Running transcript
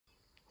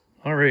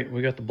All right,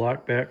 we got the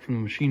block back from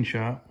the machine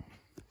shop.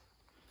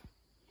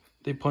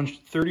 They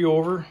punched 30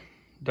 over,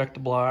 decked the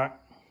block.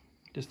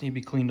 Just need to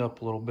be cleaned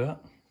up a little bit.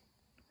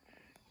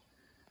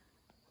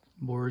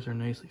 Bores are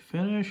nicely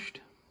finished.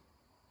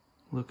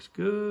 Looks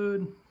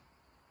good.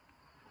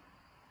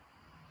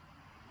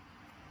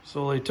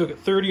 So they took it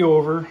 30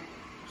 over.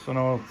 So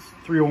now it's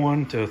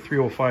 301 to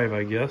 305,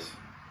 I guess.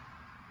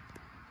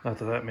 Not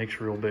that that makes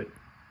a real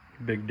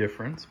big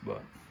difference,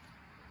 but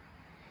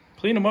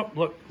clean them up,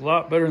 look a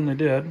lot better than they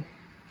did.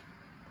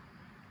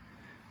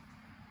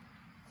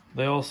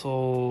 They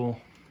also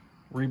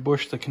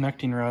rebushed the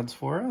connecting rods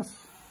for us.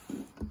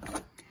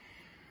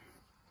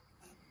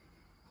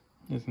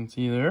 You can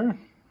see there,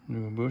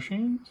 new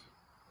bushings.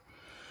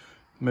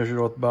 Measured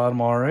out the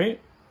bottom all right.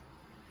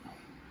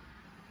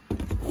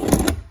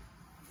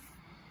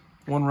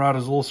 One rod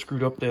is a little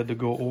screwed up. They had to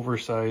go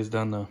oversized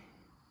on the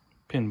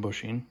pin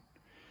bushing.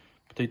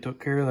 But they took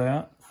care of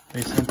that.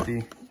 They sent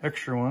the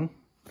extra one.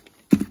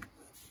 So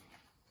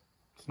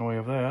now we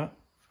have that.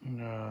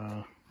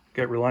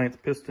 Got Reliance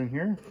piston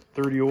here,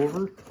 30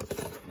 over.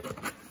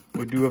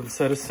 We do have the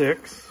set of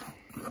 6.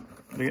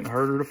 They're getting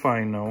harder to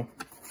find now.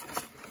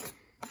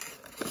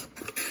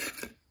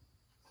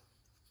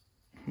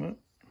 But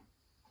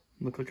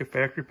look like a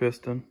factory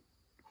piston.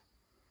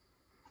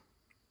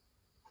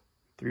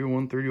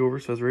 301 30 over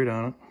says right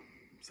on it.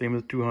 Same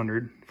as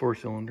 200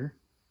 4-cylinder.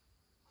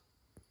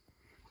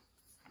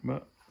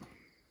 But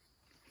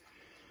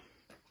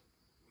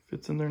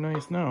fits in there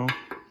nice now.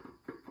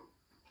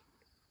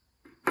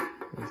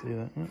 You see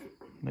that? Yeah.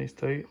 Nice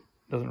tight.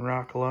 Doesn't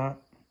rock a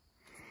lot.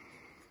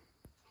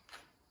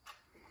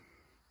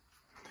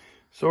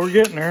 So we're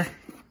getting there.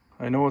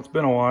 I know it's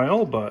been a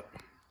while, but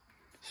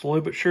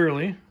slowly but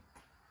surely.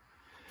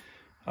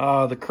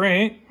 The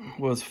crank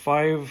was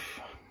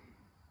 5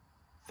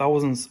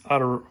 thousandths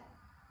out of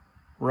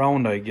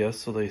round, I guess,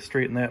 so they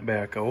straightened that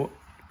back out.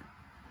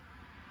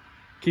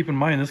 Keep in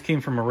mind, this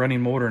came from a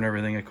running motor and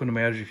everything. I couldn't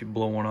imagine if you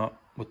blow one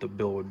up what the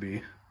bill would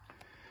be.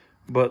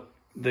 But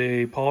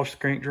they polished the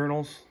crank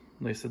journals.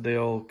 They said they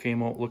all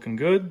came out looking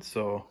good,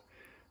 so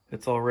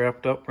it's all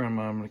wrapped up, and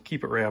I'm going to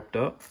keep it wrapped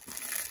up.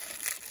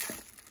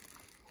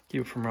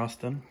 Keep it from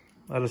rusting.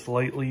 I just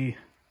lightly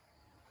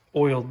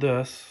oiled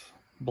this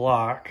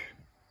block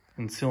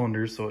and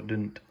cylinders so it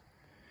didn't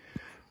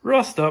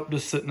rust up,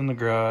 just sitting in the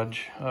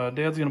garage.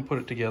 Dad's gonna put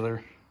it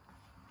together.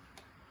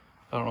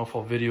 I don't know if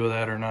I'll video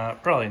that or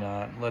not. Probably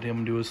not. Let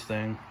him do his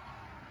thing.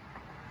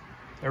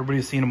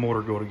 Everybody's seen a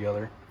motor go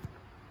together.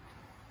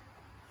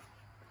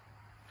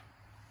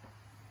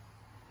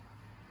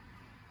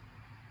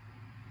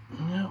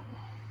 Yeah,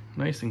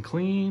 nice and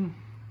clean.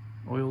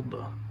 Oiled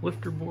the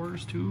lifter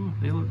bores too.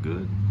 They look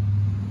good.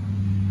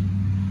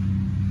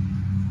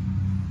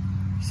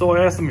 So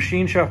I asked the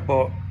machine shop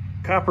about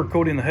copper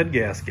coating the head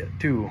gasket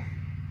too.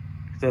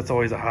 That's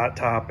always a hot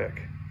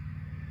topic.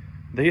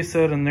 They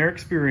said in their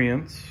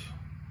experience,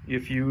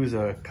 if you use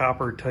a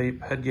copper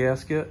type head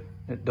gasket,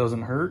 it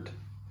doesn't hurt.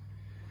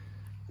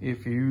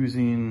 If you're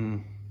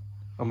using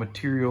a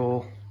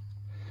material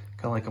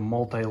kind of like a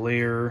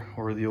multi-layer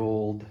or the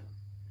old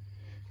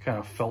kind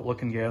of felt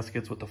looking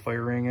gaskets with the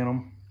fire ring in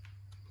them,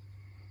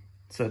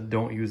 it said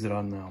don't use it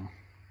on them.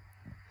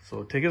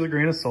 So take it as a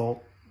grain of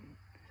salt.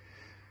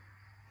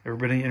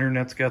 Everybody on the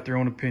internet's got their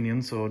own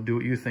opinion, so do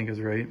what you think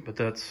is right. But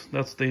that's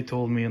what they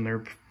told me, and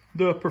they're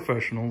the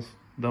professionals.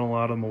 Done a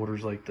lot of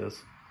motors like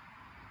this.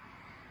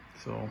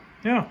 So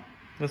yeah,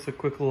 that's a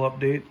quick little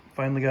update.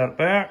 Finally got it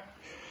back.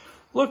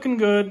 Looking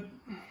good.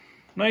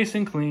 Nice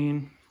and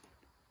clean.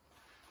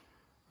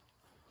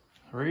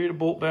 Ready to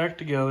bolt back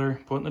together.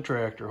 Put in the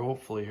tractor,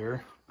 hopefully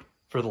here,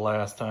 for the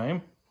last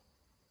time.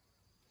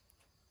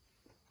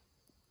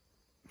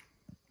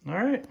 All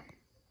right.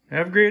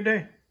 Have a great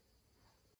day.